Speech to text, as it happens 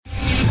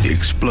the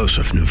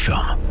explosive new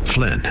film,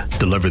 Flynn,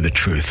 Deliver the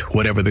Truth,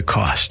 Whatever the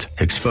Cost,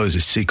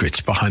 exposes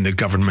secrets behind the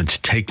government's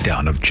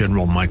takedown of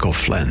General Michael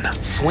Flynn.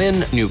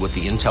 Flynn knew what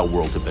the intel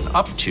world had been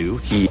up to.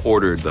 He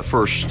ordered the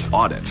first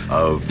audit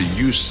of the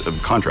use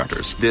of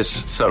contractors.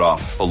 This set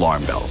off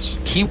alarm bells.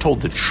 He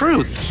told the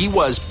truth. He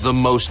was the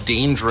most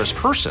dangerous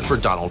person for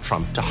Donald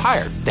Trump to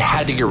hire. They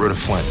had to get rid of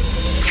Flynn.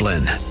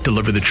 Flynn,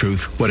 Deliver the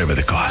Truth, Whatever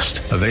the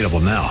Cost. Available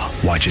now.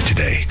 Watch it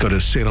today. Go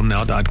to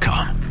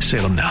salemnow.com.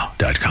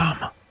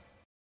 salemnow.com.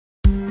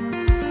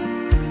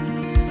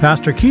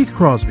 Pastor Keith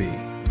Crosby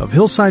of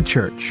Hillside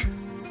Church.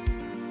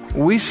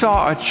 We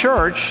saw a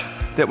church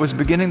that was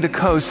beginning to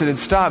coast, that had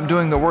stopped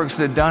doing the works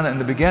that had done in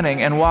the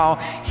beginning. And while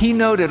he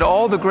noted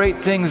all the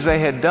great things they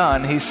had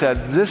done, he said,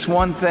 this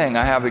one thing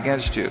I have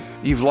against you.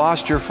 You've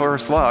lost your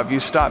first love. You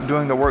stopped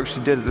doing the works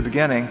you did at the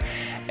beginning.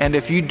 And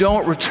if you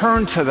don't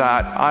return to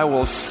that, I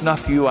will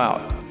snuff you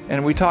out.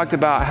 And we talked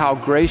about how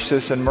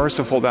gracious and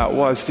merciful that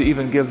was to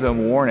even give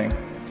them warning.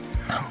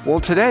 Well,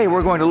 today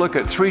we're going to look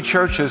at three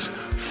churches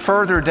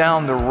further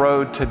down the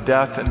road to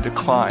death and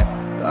decline.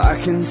 I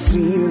can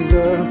see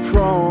the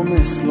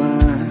promised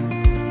land,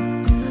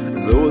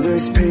 though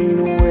there's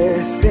pain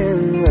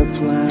within the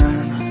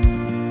plan.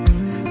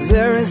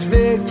 There is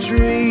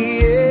victory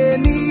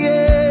in the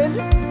end.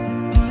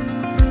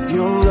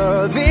 Your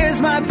love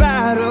is my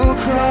battle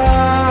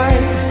cry,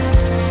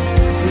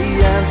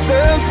 the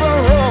answer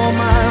for all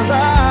my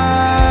life.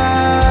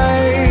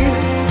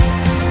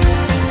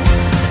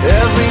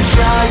 Every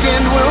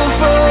giant will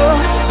fall,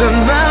 the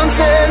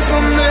mountains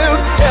will move,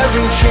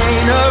 every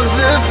chain of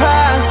the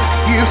past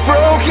you've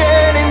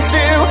broken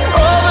into.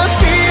 All the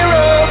fear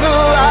of the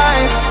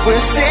lies,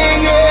 we're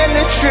singing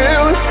the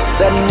truth,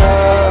 that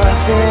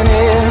nothing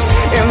is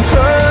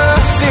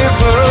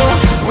impossible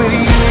with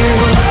you.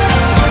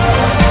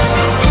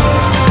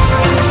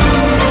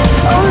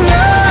 Oh,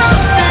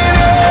 nothing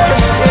is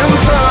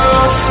impossible.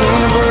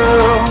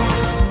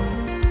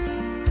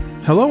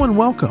 Hello and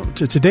welcome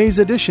to today's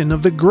edition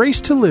of the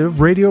Grace to Live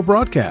radio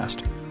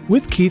broadcast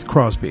with Keith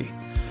Crosby,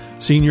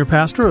 Senior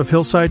Pastor of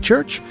Hillside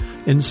Church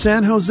in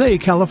San Jose,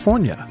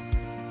 California.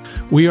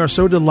 We are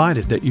so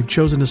delighted that you've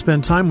chosen to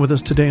spend time with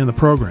us today in the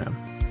program.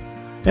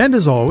 And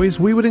as always,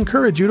 we would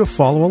encourage you to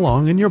follow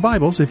along in your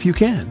Bibles if you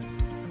can.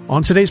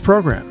 On today's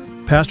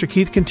program, Pastor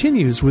Keith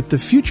continues with the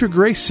Future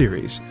Grace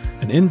series,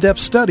 an in-depth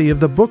study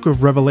of the book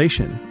of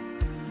Revelation.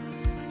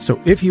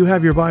 So if you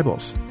have your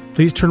Bibles,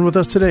 please turn with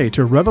us today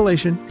to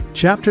Revelation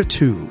chapter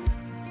 2.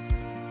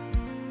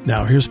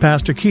 Now here's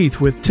Pastor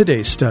Keith with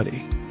today's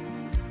study.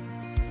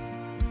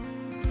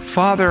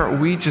 Father,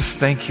 we just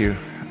thank you.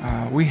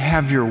 We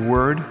have your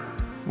word,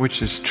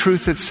 which is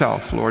truth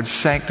itself. Lord,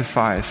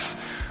 sanctify us,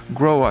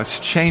 grow us,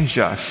 change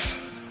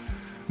us,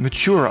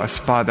 mature us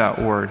by that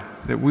word,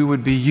 that we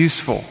would be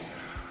useful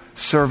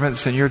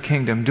servants in your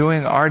kingdom,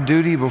 doing our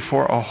duty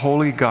before a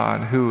holy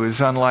God who is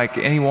unlike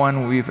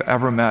anyone we've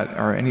ever met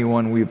or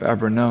anyone we've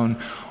ever known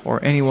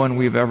or anyone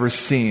we've ever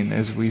seen,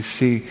 as we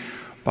see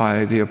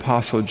by the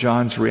Apostle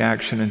John's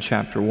reaction in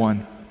chapter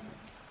 1.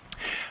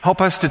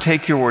 Help us to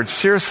take your word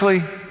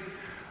seriously,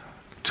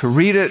 to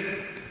read it,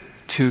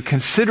 to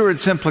consider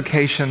its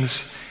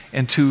implications,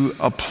 and to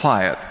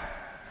apply it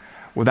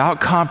without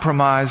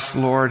compromise,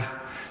 Lord,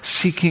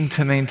 seeking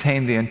to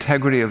maintain the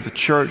integrity of the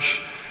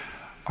church,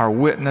 our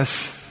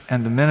witness,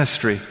 and the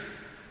ministry.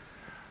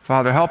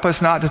 Father, help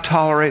us not to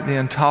tolerate the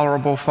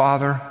intolerable,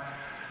 Father,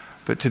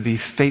 but to be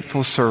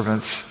faithful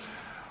servants,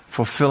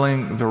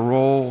 fulfilling the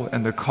role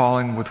and the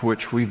calling with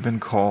which we've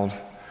been called.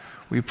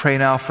 We pray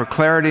now for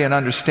clarity and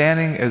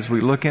understanding as we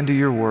look into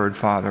your word,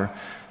 Father,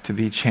 to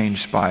be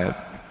changed by it.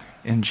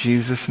 In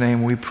Jesus'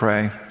 name we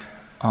pray.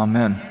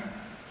 Amen.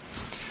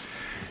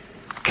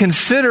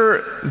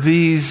 Consider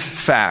these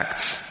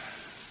facts.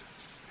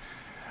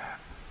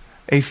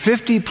 A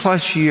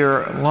 50-plus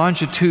year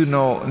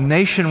longitudinal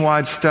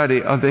nationwide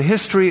study of the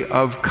history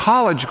of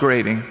college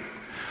grading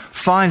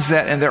finds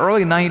that in the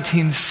early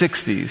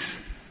 1960s,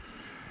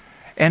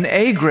 an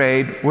A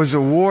grade was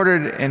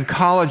awarded in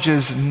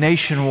colleges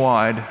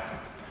nationwide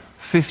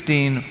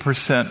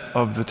 15%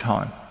 of the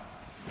time.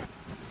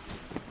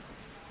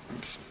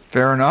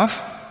 Fair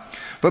enough.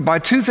 But by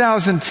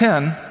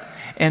 2010,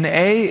 an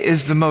A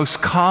is the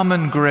most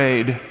common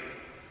grade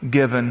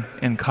given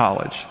in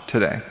college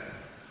today.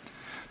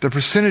 The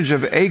percentage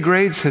of A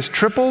grades has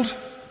tripled,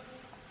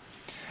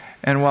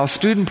 and while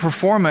student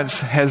performance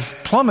has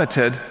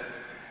plummeted,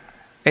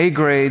 A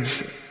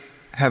grades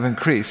have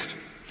increased.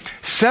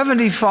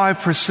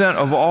 75%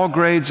 of all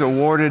grades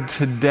awarded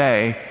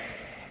today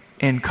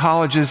in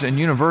colleges and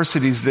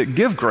universities that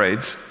give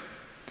grades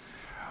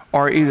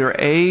are either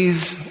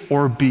A's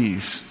or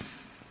B's.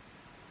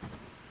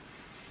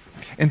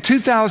 In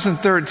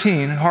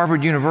 2013,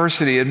 Harvard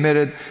University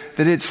admitted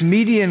that its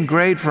median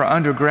grade for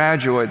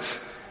undergraduates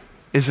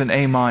is an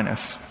A-. Now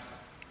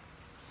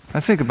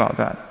think about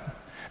that.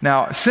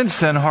 Now, since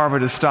then,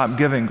 Harvard has stopped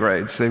giving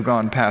grades. They've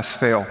gone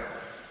pass-fail.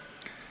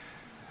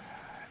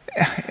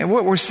 And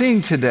what we're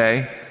seeing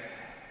today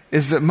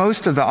is that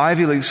most of the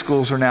Ivy League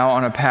schools are now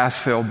on a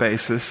pass-fail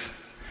basis,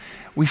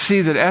 we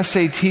see that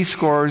SAT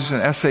scores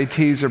and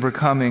SATs are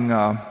becoming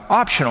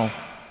optional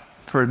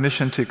for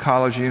admission to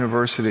college or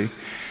university.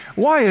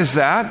 Why is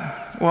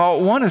that?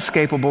 Well, one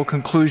escapable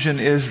conclusion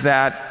is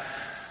that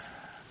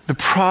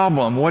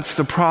what's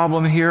the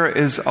problem here,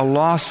 is a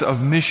loss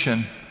of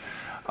mission,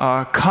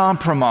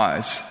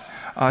 compromise,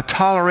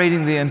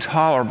 tolerating the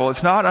intolerable.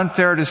 It's not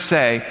unfair to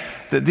say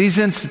that these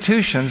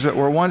institutions that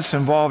were once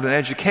involved in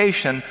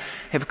education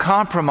have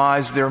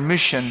compromised their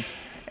mission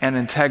and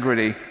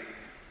integrity.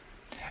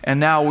 And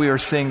now we are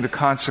seeing the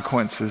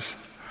consequences.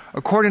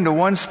 According to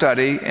one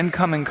study,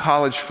 incoming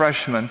college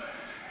freshmen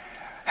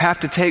have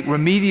to take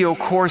remedial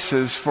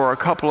courses for a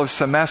couple of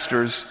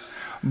semesters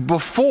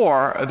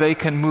before they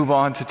can move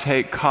on to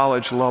take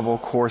college-level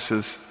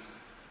courses.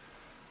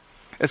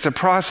 It's a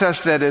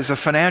process that is a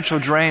financial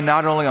drain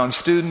not only on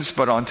students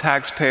but on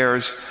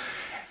taxpayers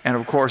and,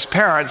 of course,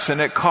 parents, and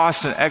it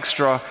costs an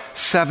extra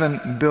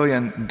 $7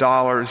 billion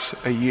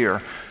a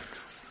year.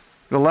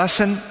 The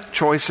lesson: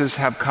 choices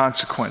have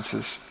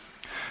consequences.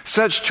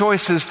 Such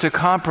choices to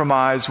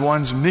compromise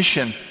one's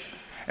mission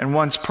and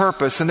one's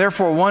purpose, and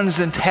therefore one's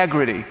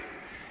integrity,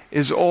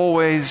 is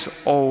always,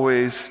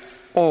 always,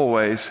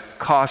 always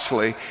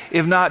costly,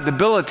 if not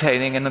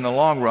debilitating, and in the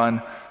long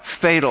run,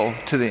 fatal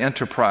to the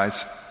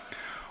enterprise.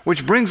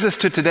 Which brings us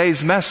to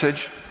today's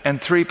message and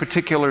three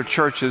particular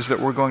churches that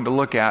we're going to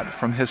look at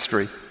from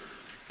history.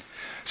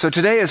 So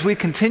today, as we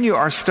continue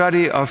our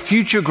study of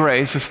future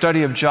grace, a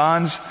study of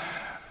John's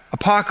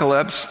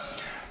Apocalypse,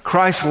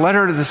 Christ's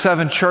letter to the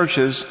seven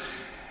churches,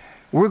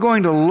 we're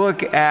going to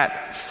look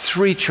at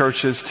three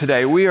churches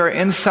today. We are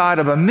inside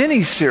of a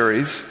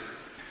mini-series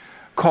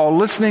called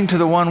Listening to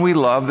the One We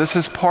Love. This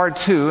is part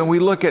 2, and we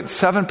look at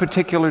 7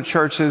 particular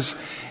churches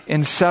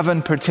in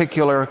 7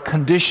 particular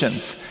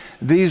conditions.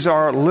 These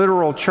are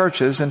literal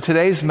churches, and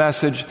today's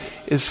message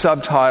is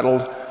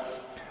subtitled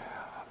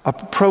A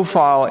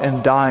Profile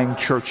in Dying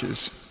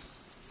Churches.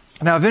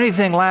 Now, if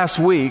anything, last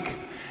week,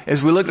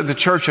 as we looked at the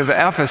church of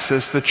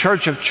Ephesus, the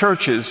church of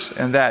churches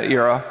in that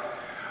era,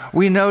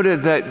 we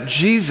noted that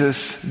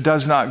Jesus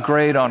does not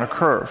grade on a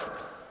curve.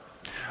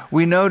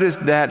 We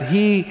noticed that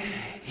he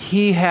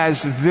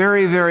has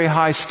very, very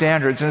high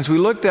standards. And as we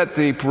looked at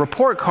the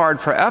report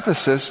card for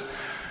Ephesus,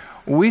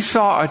 we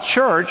saw a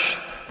church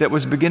that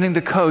was beginning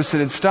to coast, that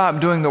had stopped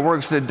doing the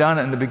works it had done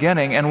in the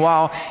beginning. And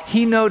while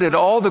he noted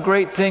all the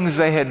great things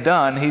they had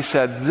done, he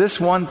said, "This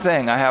one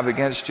thing I have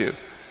against you.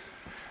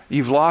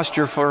 You've lost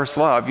your first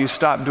love. You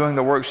stopped doing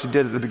the works you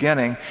did at the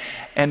beginning.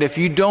 And if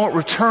you don't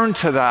return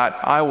to that,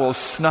 I will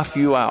snuff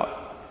you out."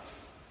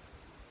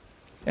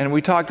 And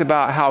we talked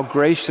about how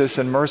gracious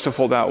and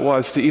merciful that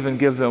was to even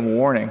give them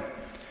warning.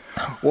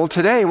 Well,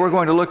 today we're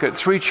going to look at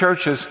 3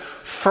 churches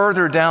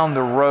further down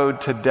the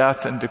road to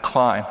death and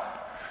decline.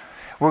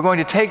 We're going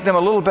to take them a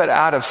little bit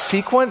out of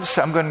sequence.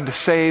 I'm going to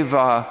save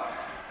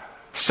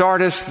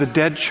Sardis, the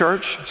dead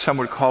church, some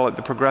would call it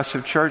the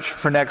progressive church,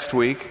 for next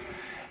week.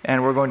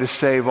 And we're going to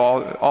save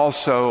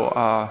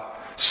also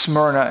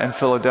Smyrna and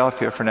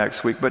Philadelphia for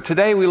next week. But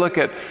today we look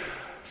at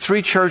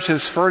 3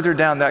 churches further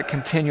down that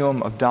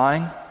continuum of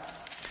dying.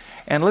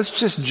 And let's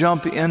just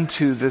jump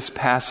into this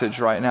passage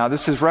right now.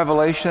 This is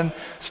Revelation,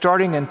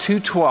 starting in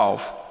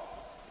 2:12.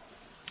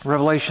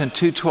 Revelation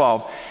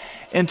 2:12.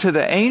 "Into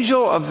the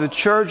angel of the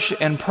church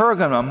in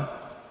Pergamum,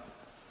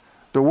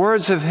 the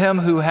words of him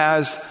who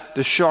has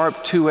the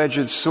sharp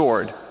two-edged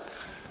sword."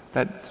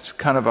 That's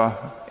kind of an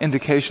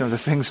indication of the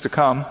things to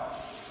come.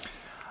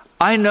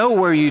 "I know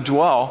where you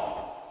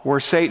dwell, where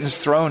Satan's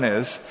throne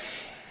is,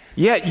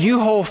 yet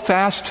you hold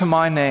fast to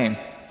my name.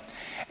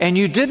 And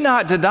you did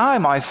not deny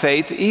my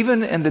faith,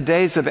 even in the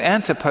days of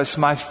Antipas,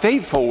 my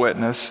faithful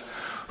witness,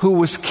 who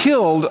was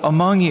killed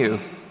among you,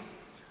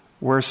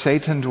 where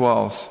Satan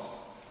dwells.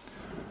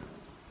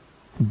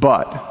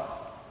 But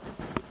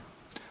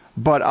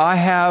I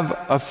have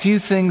a few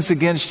things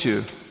against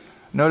you."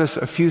 Notice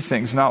a few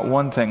things, not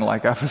one thing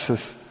like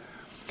Ephesus.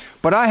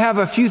 "But I have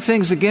a few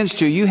things against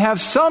you. You have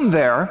some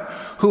there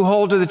who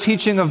hold to the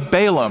teaching of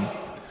Balaam,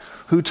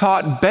 who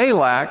taught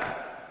Balak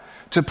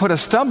to put a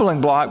stumbling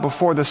block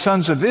before the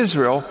sons of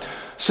Israel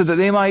so that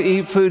they might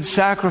eat food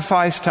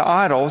sacrificed to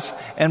idols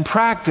and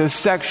practice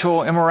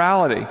sexual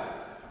immorality.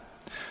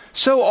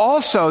 So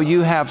also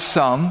you have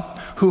some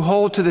who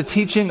hold to the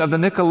teaching of the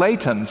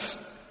Nicolaitans.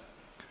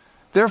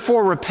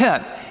 Therefore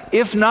repent.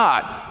 If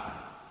not,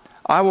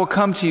 I will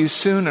come to you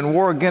soon and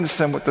war against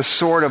them with the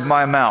sword of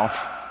my mouth.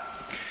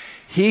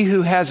 He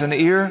who has an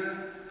ear,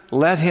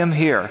 let him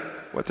hear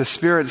what the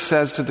Spirit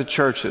says to the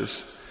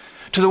churches.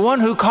 To the one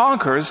who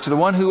conquers, to the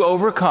one who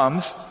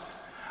overcomes,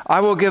 I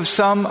will give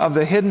some of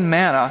the hidden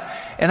manna,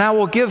 and I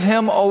will give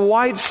him a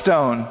white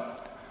stone."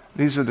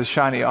 These are the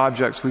shiny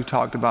objects we've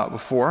talked about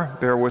before.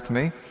 Bear with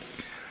me.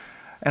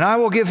 "And I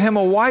will give him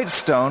a white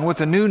stone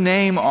with a new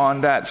name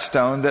on that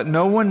stone that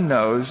no one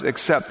knows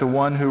except the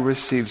one who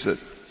receives it."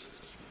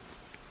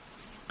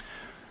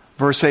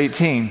 Verse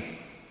 18.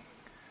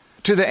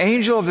 "To the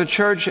angel of the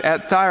church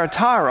at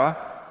Thyatira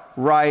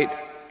write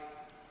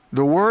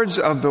the words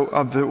of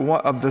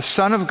the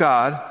Son of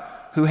God,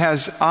 who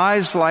has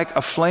eyes like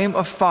a flame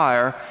of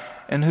fire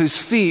and whose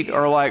feet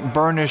are like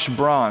burnished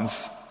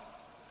bronze.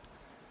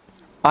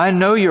 I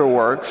know your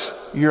works,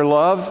 your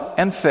love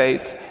and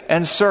faith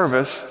and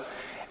service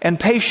and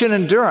patient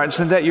endurance,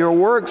 and that your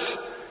works,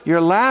 your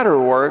latter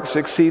works,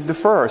 exceed the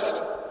first.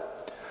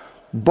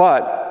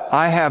 But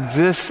I have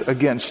this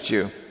against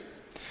you.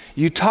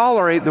 You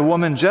tolerate the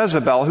woman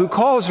Jezebel, who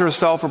calls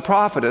herself a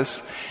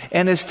prophetess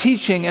and is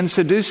teaching and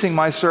seducing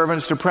my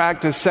servants to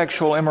practice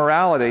sexual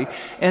immorality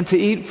and to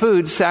eat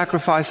food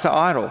sacrificed to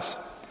idols.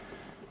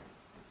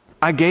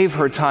 I gave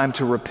her time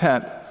to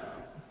repent,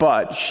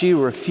 but she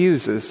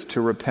refuses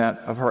to repent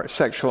of her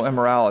sexual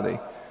immorality.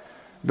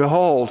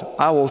 Behold,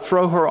 I will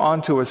throw her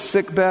onto a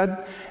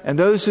sickbed, and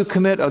those who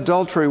commit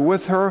adultery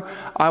with her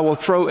I will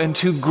throw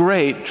into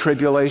great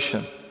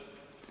tribulation,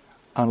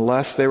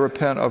 unless they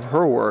repent of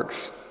her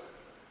works.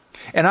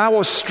 And I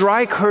will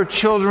strike her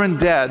children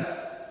dead,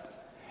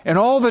 and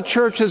all the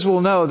churches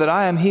will know that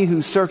I am he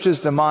who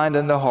searches the mind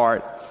and the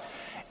heart,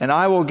 and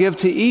I will give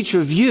to each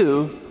of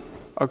you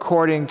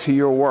according to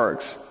your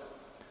works.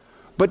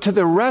 But to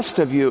the rest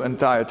of you in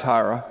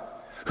Thyatira,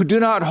 who do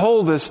not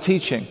hold this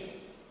teaching,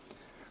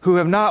 who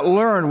have not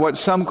learned what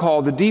some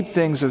call the deep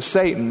things of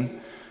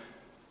Satan,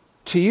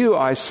 to you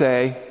I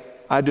say,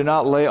 I do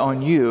not lay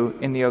on you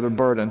any other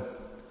burden.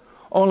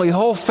 Only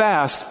hold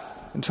fast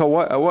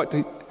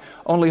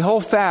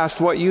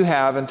what you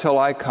have until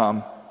I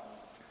come.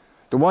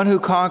 The one who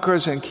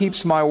conquers and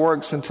keeps my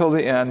works until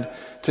the end,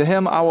 to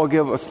him I will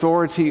give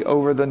authority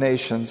over the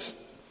nations.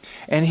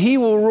 And he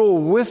will rule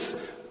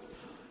with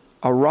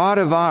a rod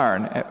of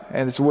iron,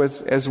 as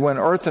when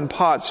earthen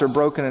pots are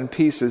broken in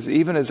pieces,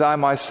 even as I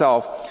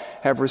myself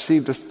have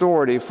received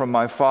authority from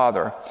my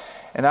Father.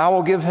 And I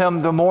will give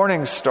him the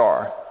morning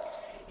star.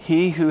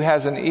 He who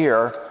has an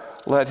ear,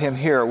 let him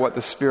hear what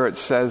the Spirit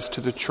says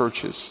to the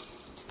churches.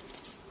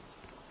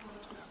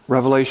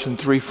 Revelation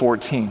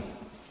 3:14.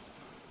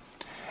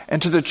 And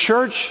to the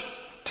church,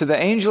 to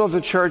the angel of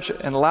the church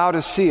in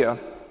Laodicea,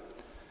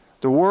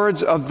 the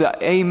words of the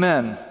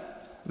Amen,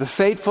 the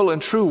faithful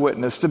and true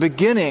witness, the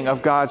beginning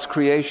of God's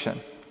creation.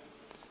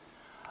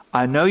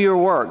 I know your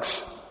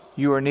works.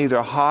 You are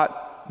neither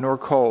hot nor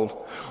cold.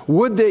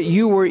 Would that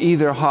you were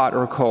either hot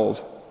or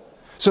cold.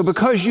 So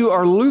because you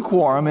are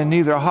lukewarm and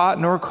neither hot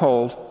nor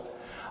cold,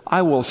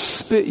 I will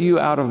spit you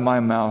out of my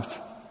mouth.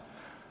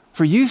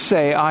 For you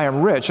say, I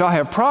am rich, I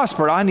have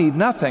prospered, I need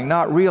nothing,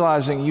 not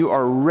realizing you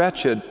are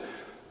wretched,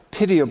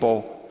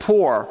 pitiable,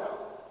 poor,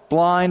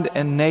 blind,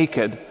 and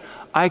naked.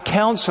 I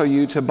counsel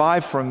you to buy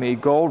from me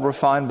gold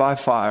refined by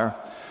fire,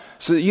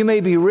 so that you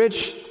may be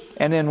rich,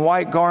 and in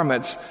white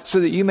garments, so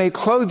that you may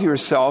clothe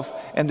yourself,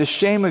 and the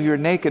shame of your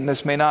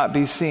nakedness may not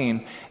be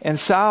seen, and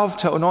salve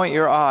to anoint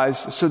your eyes,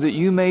 so that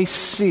you may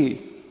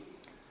see.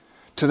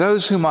 To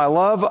those whom I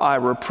love, I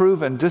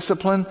reprove and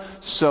discipline,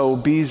 so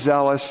be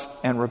zealous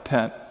and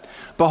repent.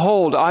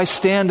 Behold, I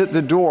stand at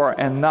the door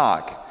and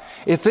knock.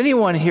 If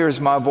anyone hears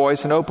my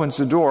voice and opens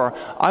the door,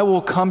 I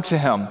will come to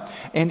him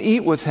and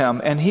eat with him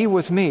and he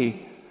with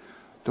me.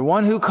 The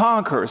one who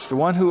conquers, the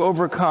one who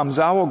overcomes,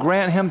 I will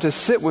grant him to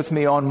sit with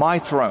me on my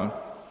throne,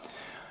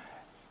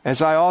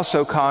 as I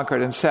also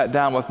conquered and sat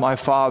down with my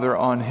Father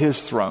on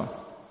his throne.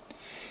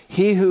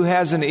 He who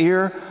has an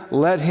ear,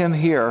 let him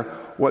hear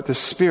what the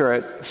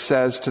Spirit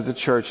says to the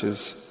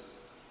churches.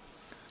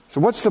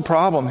 So what's the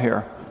problem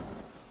here?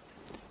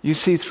 You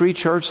see three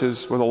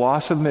churches with a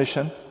loss of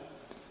mission.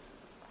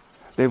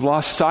 They've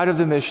lost sight of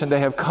the mission. They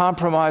have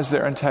compromised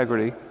their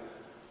integrity.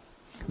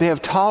 They have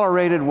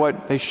tolerated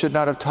what they should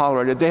not have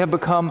tolerated. They have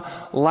become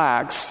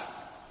lax.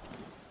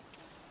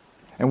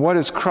 And what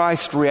is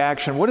Christ's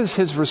reaction? What is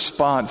his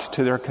response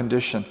to their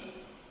condition?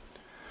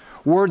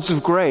 Words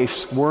of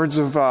grace, words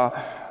of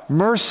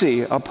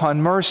mercy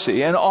upon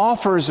mercy, and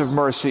offers of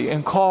mercy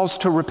and calls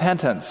to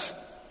repentance,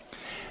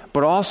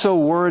 but also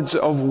words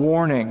of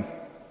warning.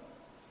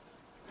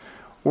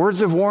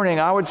 Words of warning,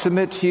 I would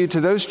submit to you, to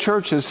those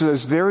churches, to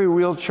those very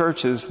real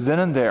churches then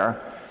and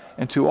there,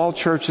 and to all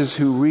churches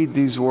who read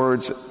these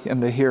words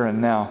in the here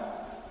and now.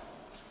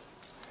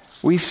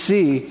 We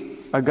see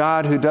a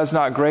God who does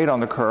not grate on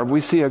the curb. We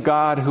see a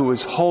God who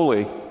is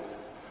holy.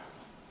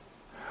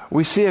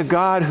 We see a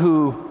God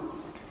who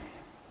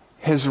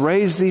has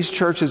raised these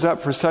churches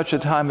up for such a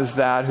time as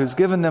that, who's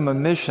given them a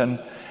mission,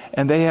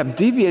 and they have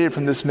deviated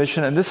from this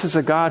mission, and this is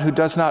a God who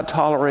does not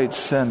tolerate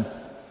sin.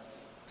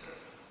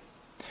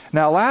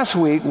 Now, last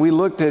week, we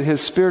looked at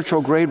his spiritual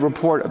grade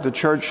report of the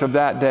church of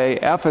that day,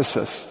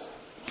 Ephesus.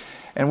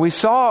 And we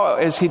saw,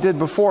 as he did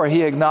before,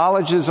 he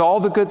acknowledges all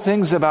the good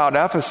things about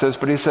Ephesus,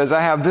 but he says,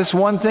 I have this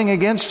one thing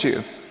against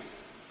you.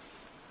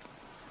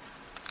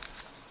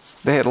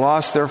 They had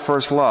lost their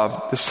first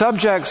love. The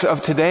subjects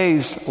of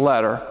today's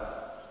letter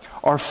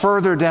are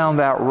further down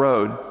that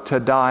road to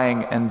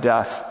dying and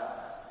death.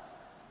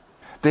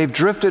 They've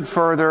drifted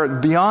further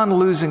beyond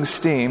losing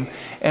steam,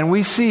 and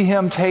we see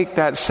him take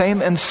that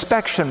same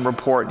inspection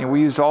report. And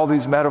we used all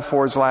these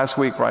metaphors last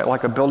week, right?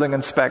 Like a building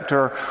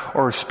inspector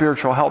or a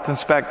spiritual health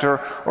inspector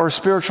or a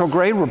spiritual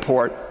grade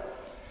report.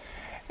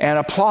 and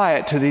apply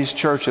it to these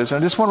churches.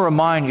 And I just want to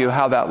remind you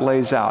how that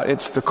lays out.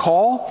 It's the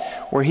call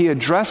where he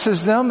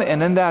addresses them,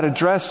 and in that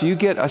address you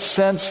get a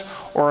sense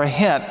or a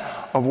hint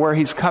of where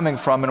he's coming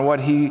from and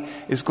what he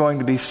is going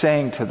to be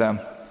saying to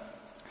them.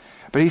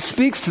 But he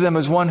speaks to them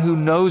as one who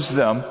knows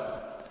them,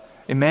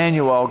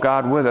 Emmanuel,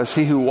 God with us,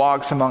 he who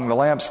walks among the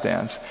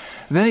lampstands.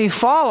 Then he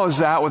follows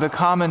that with a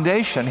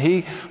commendation.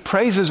 He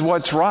praises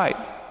what's right.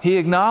 He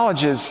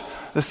acknowledges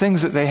the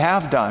things that they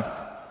have done.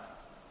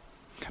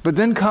 But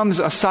then comes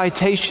a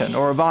citation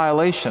or a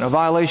violation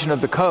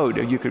of the code,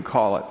 you could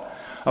call it,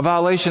 a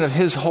violation of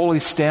his holy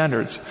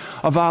standards,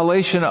 a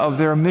violation of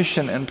their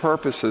mission and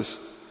purposes.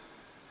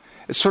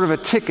 It's sort of a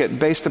ticket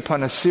based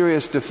upon a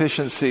serious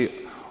deficiency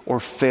or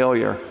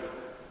failure,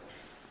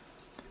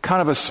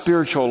 kind of a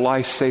spiritual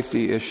life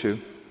safety issue.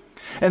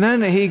 And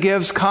then he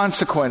gives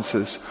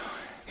consequences.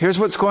 Here's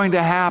what's going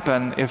to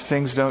happen if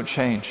things don't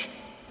change.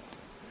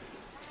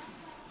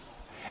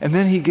 And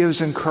then he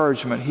gives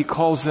encouragement. He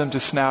calls them to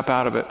snap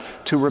out of it,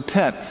 to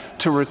repent,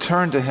 to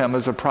return to him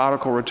as a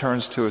prodigal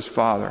returns to his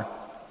father.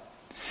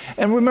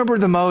 And remember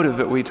the motive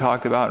that we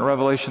talked about in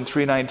Revelation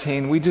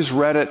 3:19. We just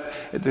read it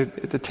at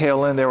the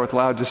tail end there with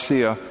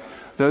Laodicea.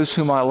 Those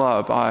whom I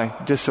love, I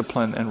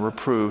discipline and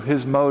reprove.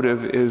 His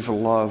motive is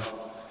love.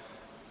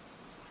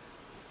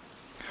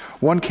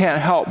 One can't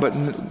help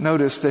but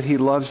notice that he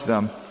loves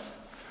them.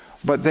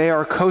 But they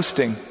are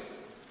coasting.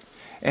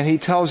 And he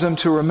tells them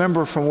to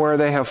remember from where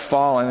they have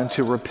fallen and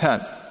to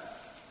repent.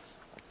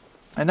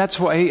 And that's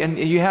why, and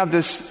you have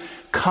this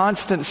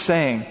constant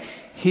saying,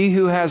 he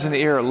who has an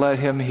ear, let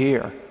him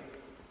hear.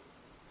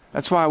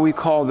 That's why we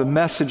call the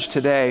message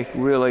today,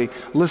 really,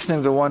 listening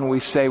to the one we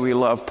say we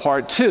love.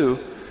 Part 2,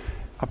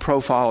 a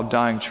profile of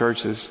dying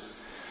churches.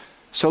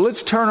 So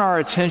let's turn our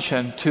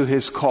attention to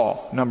his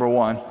call, number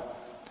 1.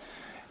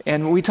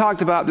 And we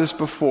talked about this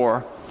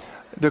before.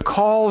 The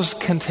calls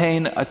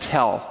contain a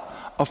tell,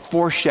 a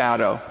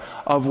foreshadow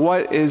of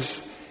what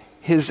is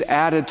his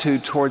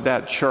attitude toward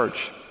that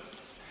church.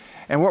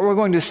 And what we're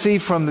going to see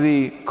from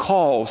the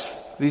calls,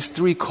 these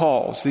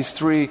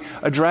three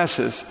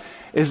addresses,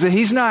 is that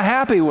he's not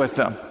happy with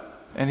them.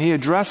 And he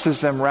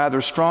addresses them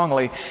rather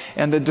strongly.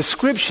 And the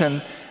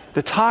description,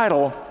 the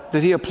title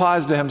that he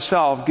applies to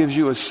himself gives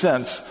you a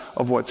sense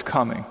of what's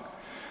coming.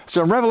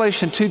 So in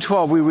Revelation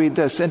 2:12 we read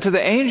this, and to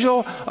the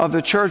angel of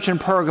the church in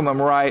Pergamum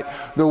write,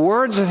 the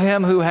words of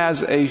him who has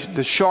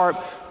the sharp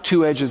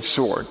two-edged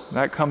sword.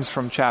 That comes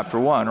from chapter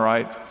 1,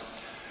 right?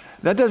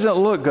 That doesn't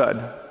look good.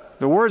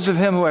 The words of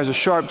him who has a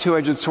sharp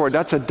two-edged sword,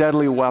 that's a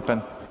deadly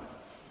weapon.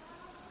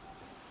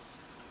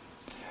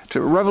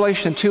 To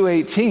Revelation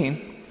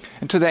 2:18,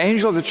 and to the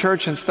angel of the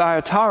church in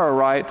Thyatira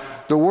write,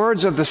 the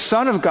words of the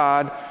Son of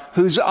God,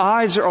 whose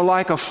eyes are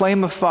like a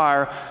flame of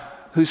fire,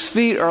 whose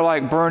feet are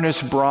like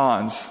burnished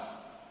bronze.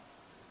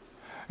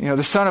 You know,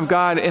 the Son of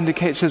God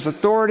indicates his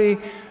authority.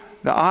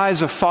 The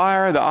eyes of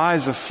fire, the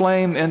eyes of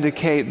flame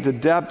indicate the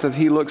depth of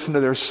he looks into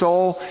their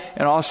soul,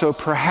 and also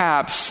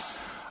perhaps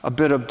a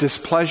bit of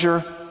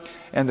displeasure.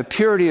 And the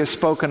purity is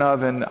spoken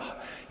of in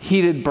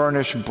heated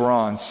burnished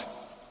bronze.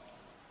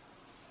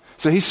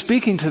 So he's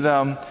speaking to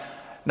them,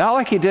 not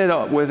like he did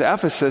with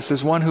Ephesus,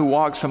 as one who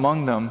walks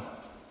among them,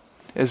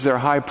 as their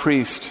high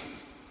priest,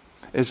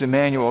 as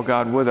Emmanuel,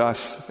 God with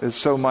us, as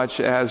so much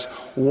as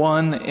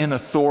one in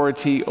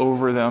authority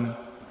over them,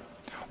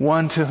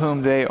 one to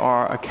whom they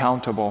are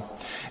accountable.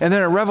 And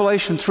then in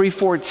Revelation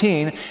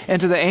 3:14, and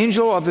to the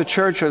angel of the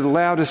church of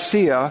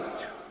Laodicea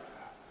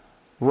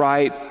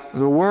write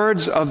the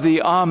words of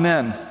the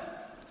Amen,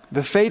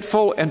 the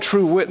faithful and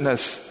true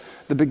witness,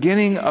 the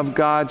beginning of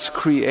God's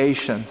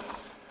creation.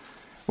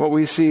 What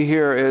we see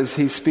here is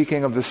he's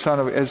speaking of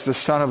as the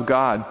Son of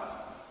God.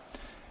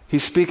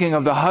 He's speaking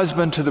of the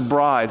husband to the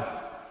bride.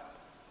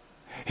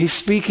 He's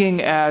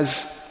speaking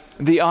as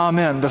the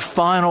Amen, the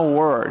final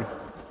word.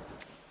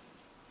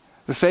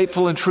 The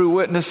faithful and true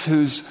witness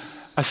whose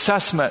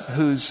assessment,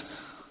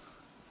 whose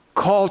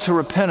call to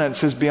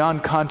repentance is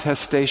beyond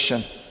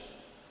contestation.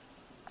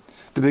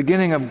 The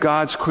beginning of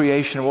God's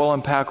creation. We'll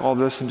unpack all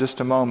this in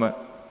just a moment.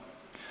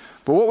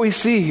 But what we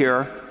see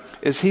here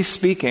is he's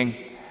speaking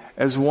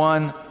as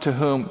one to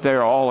whom they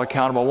are all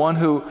accountable, one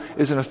who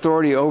is an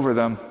authority over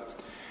them.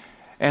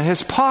 And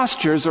his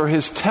postures or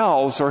his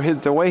tells or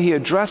the way he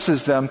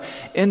addresses them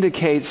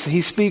indicates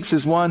he speaks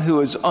as one who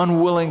is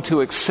unwilling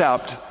to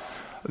accept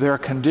their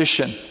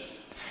condition.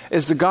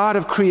 As the God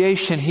of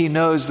creation, he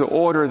knows the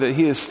order that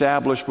he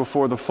established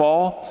before the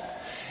fall.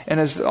 And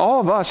as all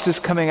of us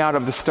just coming out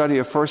of the study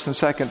of 1st and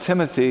 2nd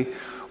Timothy,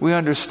 we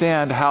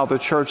understand how the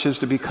church is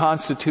to be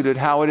constituted,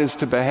 how it is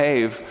to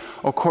behave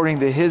according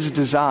to his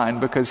design,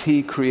 because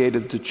he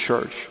created the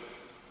church.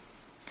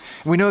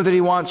 We know that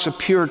he wants a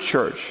pure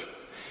church.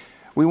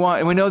 We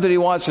know that he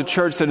wants a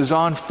church that is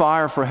on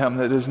fire for him,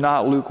 that is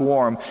not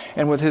lukewarm.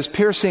 And with his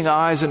piercing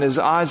eyes and his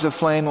eyes of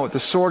flame, with the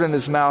sword in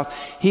his mouth,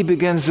 he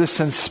begins this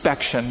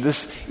inspection,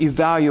 this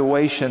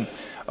evaluation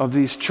of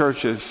these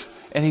churches.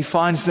 And he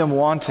finds them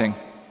wanting.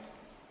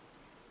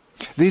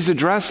 These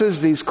addresses,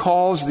 these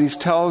calls, these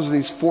tells,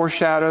 these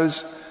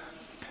foreshadows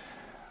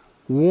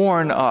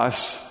warn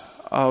us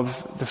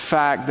of the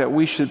fact that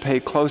we should pay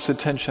close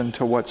attention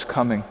to what's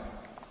coming.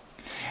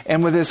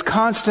 And with his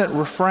constant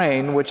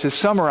refrain, which is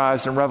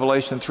summarized in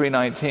Revelation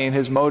 3:19,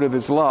 his motive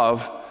is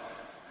love,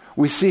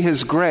 we see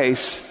his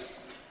grace,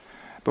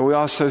 but we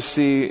also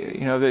see,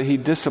 that he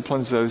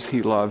disciplines those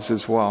he loves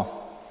as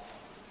well.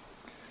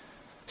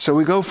 So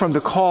we go from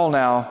the call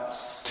now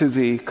to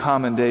the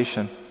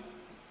commendation.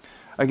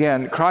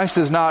 Again, Christ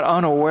is not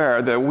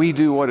unaware that we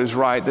do what is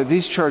right, that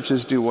these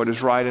churches do what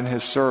is right in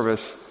his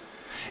service.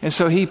 And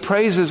so he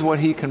praises what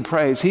he can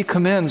praise. He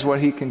commends what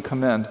he can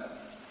commend.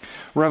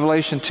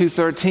 Revelation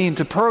 2:13,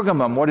 to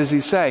Pergamum, what does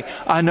he say?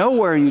 I know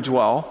where you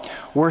dwell,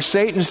 where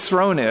Satan's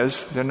throne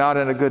is. They're not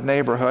in a good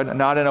neighborhood,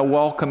 not in a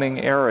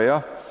welcoming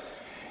area.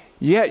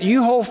 Yet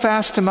you hold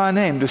fast to my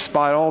name.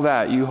 Despite all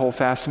that, you hold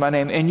fast to my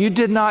name. And you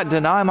did not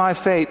deny my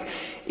faith,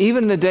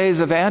 even in the days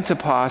of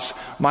Antipas,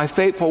 my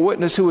faithful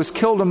witness, who was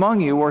killed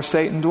among you where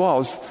Satan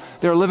dwells.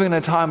 They're living in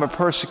a time of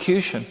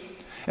persecution.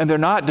 And they're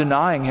not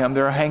denying him.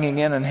 They're hanging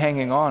in and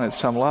hanging on at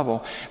some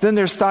level. Then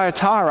there's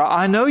Thyatira.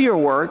 I know your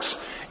works,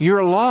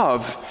 your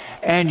love,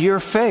 and your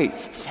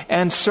faith,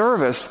 and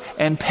service,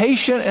 and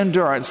patient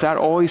endurance. That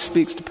always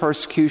speaks to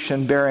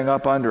persecution, bearing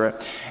up under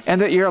it.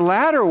 And that your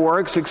latter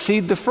works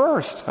exceed the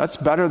first. That's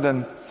better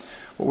than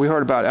what we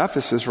heard about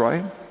Ephesus,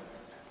 right?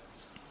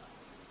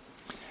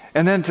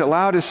 And then to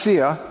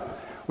Laodicea,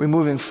 we're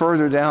moving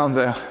further down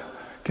the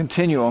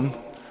continuum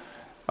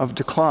of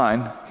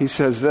decline. He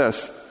says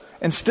this.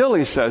 And still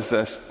he says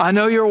this, I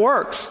know your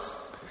works.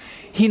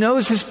 He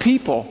knows his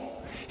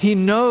people. He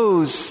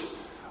knows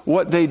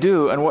what they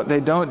do and what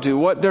they don't do,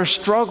 what their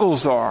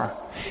struggles are.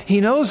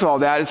 He knows all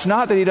that. It's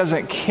not that he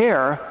doesn't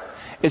care.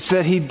 It's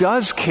that he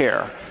does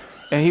care.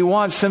 And he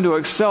wants them to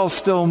excel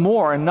still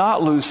more and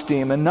not lose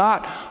steam and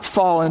not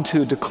fall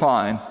into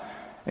decline.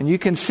 And you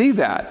can see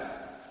that.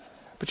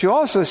 But you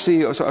also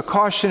see a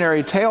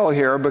cautionary tale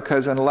here,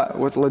 because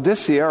with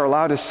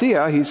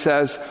Laodicea, he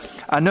says,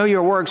 I know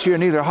your works, you're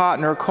neither hot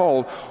nor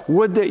cold.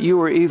 Would that you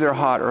were either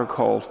hot or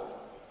cold.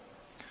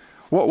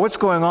 What's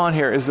going on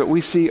here is that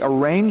we see a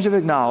range of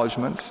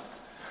acknowledgments.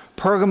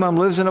 Pergamum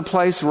lives in a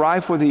place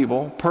rife with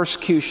evil,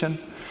 persecution,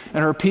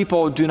 and her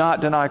people do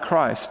not deny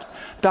Christ.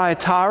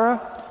 Thyatira,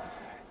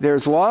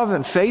 there's love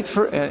and faith.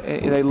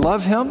 They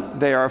love him.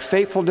 They are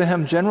faithful to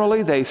him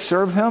generally. They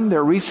serve him.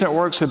 Their recent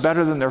works are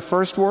better than their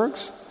first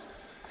works.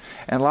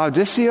 And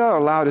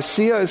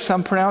Laodicea, as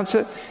some pronounce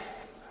it,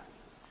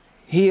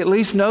 he at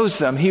least knows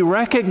them. He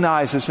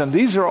recognizes them.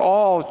 These are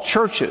all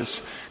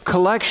churches,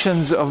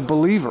 collections of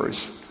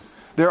believers.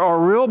 There are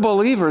real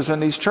believers in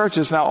these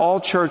churches. Now, all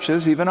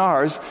churches, even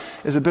ours,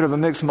 is a bit of a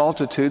mixed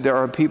multitude. There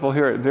are people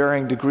here at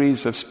varying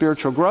degrees of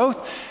spiritual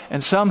growth,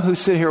 and some who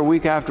sit here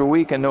week after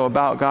week and know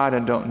about God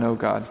and don't know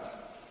God.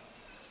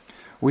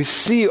 We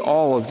see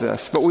all of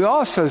this, but we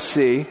also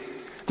see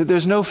that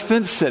there's no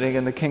fence sitting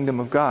in the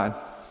kingdom of God.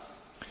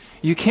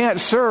 You can't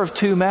serve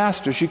two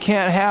masters. You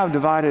can't have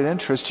divided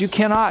interests. You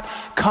cannot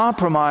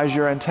compromise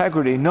your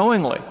integrity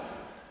knowingly.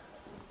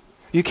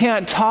 You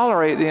can't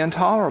tolerate the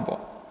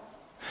intolerable.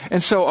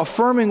 And so,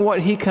 affirming what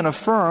he can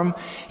affirm,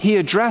 he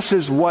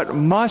addresses what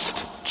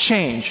must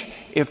change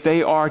if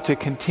they are to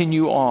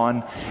continue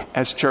on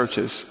as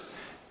churches.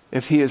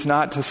 If he is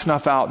not to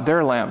snuff out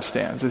their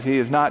lampstands, if he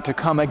is not to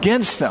come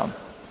against them.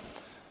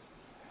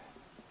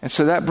 And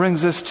so that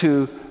brings us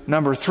to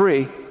number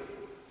 3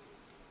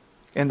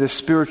 in this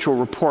spiritual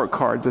report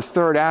card, the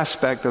third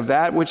aspect of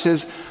that, which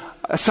is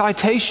a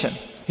citation.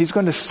 He's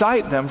going to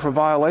cite them for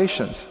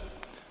violations.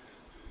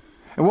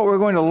 And what we're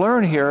going to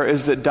learn here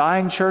is that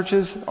dying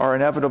churches are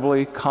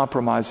inevitably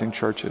compromising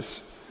churches.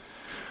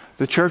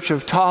 The church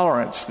of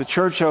tolerance, the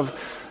church of...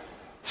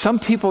 Some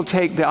people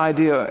take the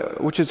idea,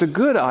 which is a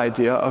good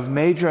idea, of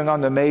majoring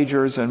on the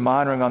majors and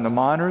minoring on the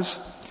minors.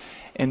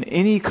 In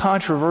any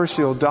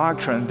controversial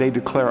doctrine, they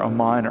declare a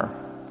minor.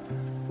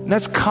 And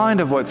that's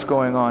kind of what's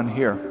going on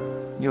here.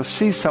 You'll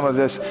see some of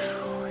this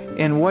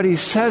in what he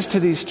says to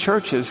these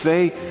churches.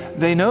 They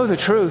know the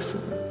truth.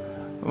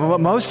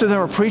 Most of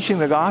them are preaching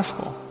the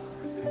gospel.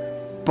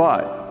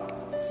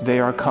 But they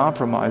are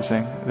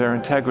compromising their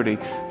integrity.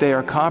 They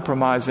are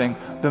compromising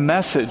the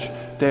message.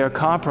 They are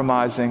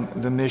compromising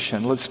the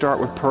mission. Let's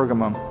start with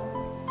Pergamum.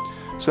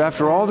 So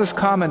after all this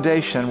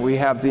commendation, we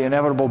have the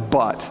inevitable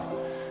but.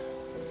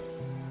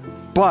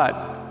 But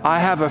I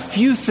have a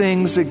few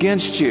things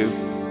against you.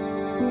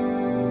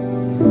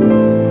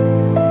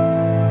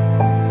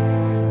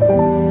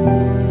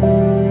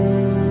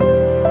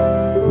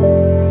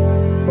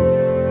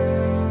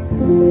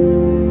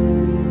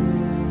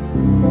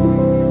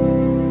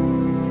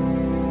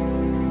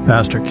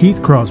 Pastor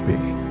Keith Crosby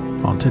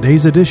on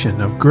today's edition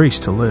of Grace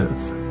to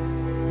Live.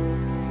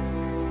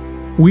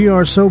 We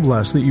are so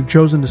blessed that you've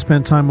chosen to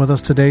spend time with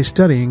us today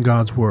studying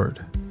God's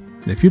Word.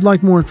 And if you'd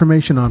like more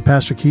information on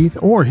Pastor Keith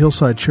or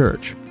Hillside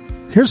Church,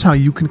 here's how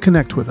you can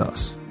connect with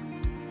us.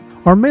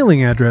 Our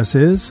mailing address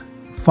is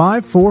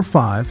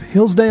 545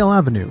 Hillsdale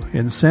Avenue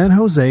in San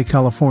Jose,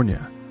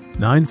 California,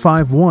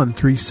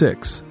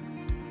 95136.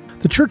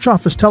 The church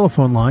office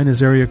telephone line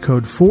is area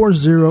code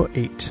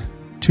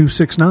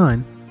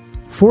 408-269-5790.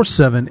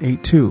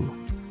 888-866-4782.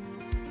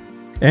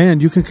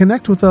 And you can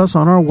connect with us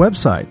on our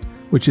website,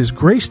 which is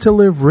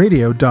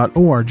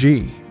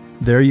gracetoliveradio.org.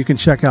 There you can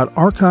check out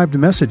archived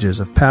messages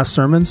of past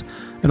sermons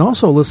and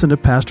also listen to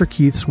Pastor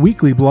Keith's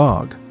weekly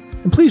blog.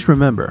 And please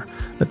remember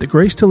that the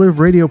Grace to Live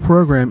radio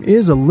program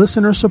is a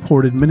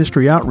listener-supported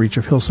ministry outreach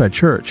of Hillside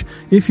Church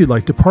if you'd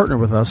like to partner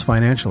with us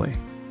financially.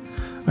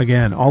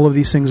 Again, all of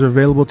these things are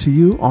available to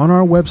you on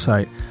our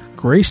website,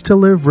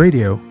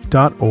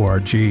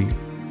 gracetoliveradio.org.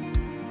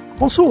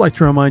 Also, I'd like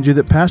to remind you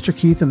that Pastor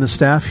Keith and the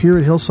staff here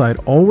at Hillside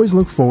always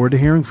look forward to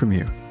hearing from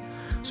you.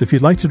 So if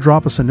you'd like to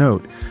drop us a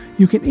note,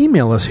 you can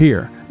email us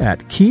here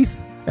at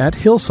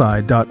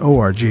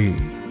keith@hillside.org.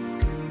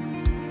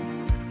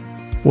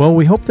 Well,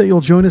 we hope that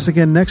you'll join us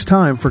again next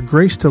time for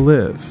Grace to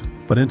Live.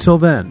 But until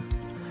then,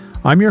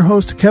 I'm your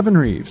host, Kevin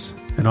Reeves,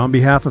 and on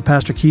behalf of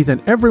Pastor Keith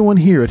and everyone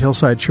here at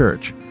Hillside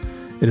Church,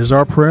 it is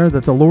our prayer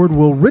that the Lord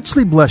will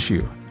richly bless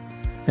you.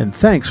 And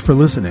thanks for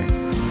listening.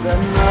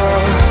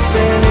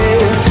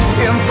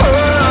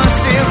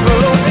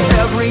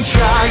 Every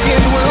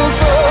giant will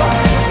fall,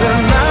 the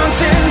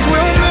mountains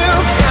will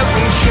move,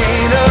 every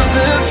chain of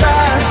the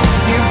past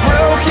you've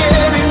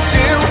broken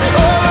into.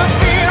 All the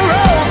fear,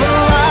 all the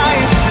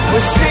lies,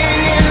 we're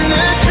seeing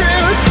the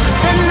truth,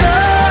 that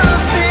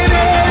nothing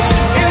is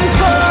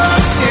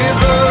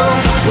impossible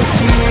with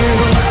you.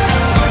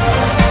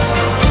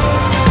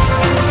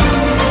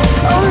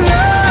 Oh,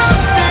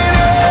 nothing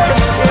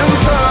is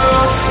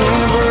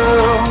impossible.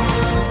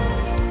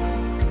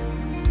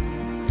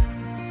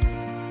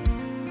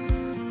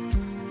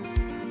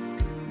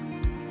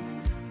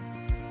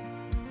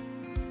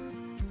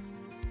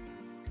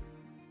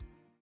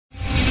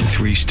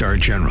 Three-star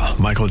General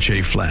Michael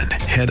J. Flynn,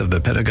 head of the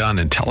Pentagon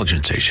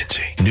Intelligence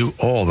Agency, knew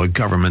all the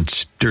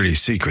government's dirty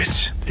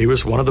secrets. He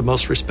was one of the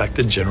most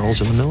respected generals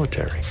in the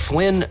military.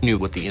 Flynn knew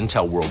what the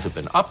intel world had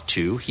been up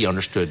to. He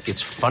understood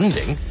its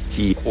funding.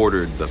 He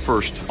ordered the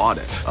first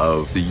audit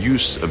of the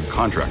use of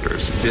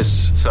contractors.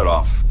 This set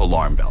off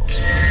alarm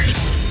bells.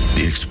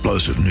 The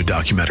explosive new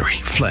documentary,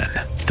 Flynn,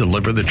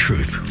 Deliver the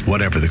Truth,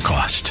 Whatever the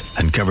Cost,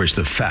 uncovers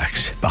the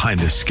facts behind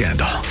this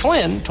scandal.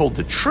 Flynn told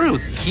the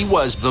truth. He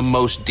was the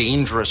most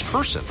dangerous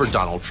person for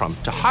Donald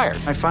Trump to hire.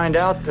 I find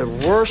out the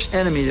worst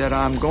enemy that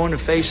I'm going to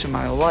face in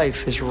my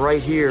life is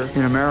right here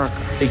in America.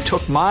 They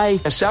took my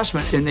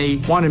assessment and they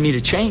wanted me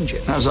to change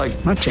it. And I was like,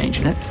 I'm not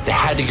changing it. They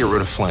had to get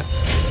rid of Flynn.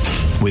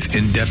 With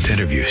in-depth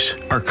interviews,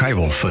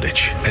 archival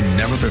footage, and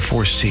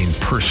never-before-seen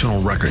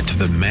personal records of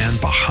the man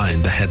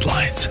behind the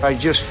headlines. I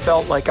just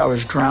felt like I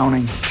was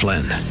drowning.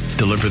 Flynn,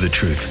 Deliver the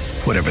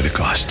Truth, Whatever the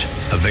Cost.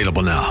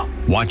 Available now.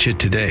 Watch it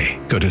today.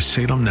 Go to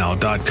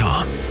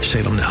salemnow.com.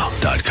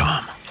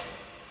 salemnow.com.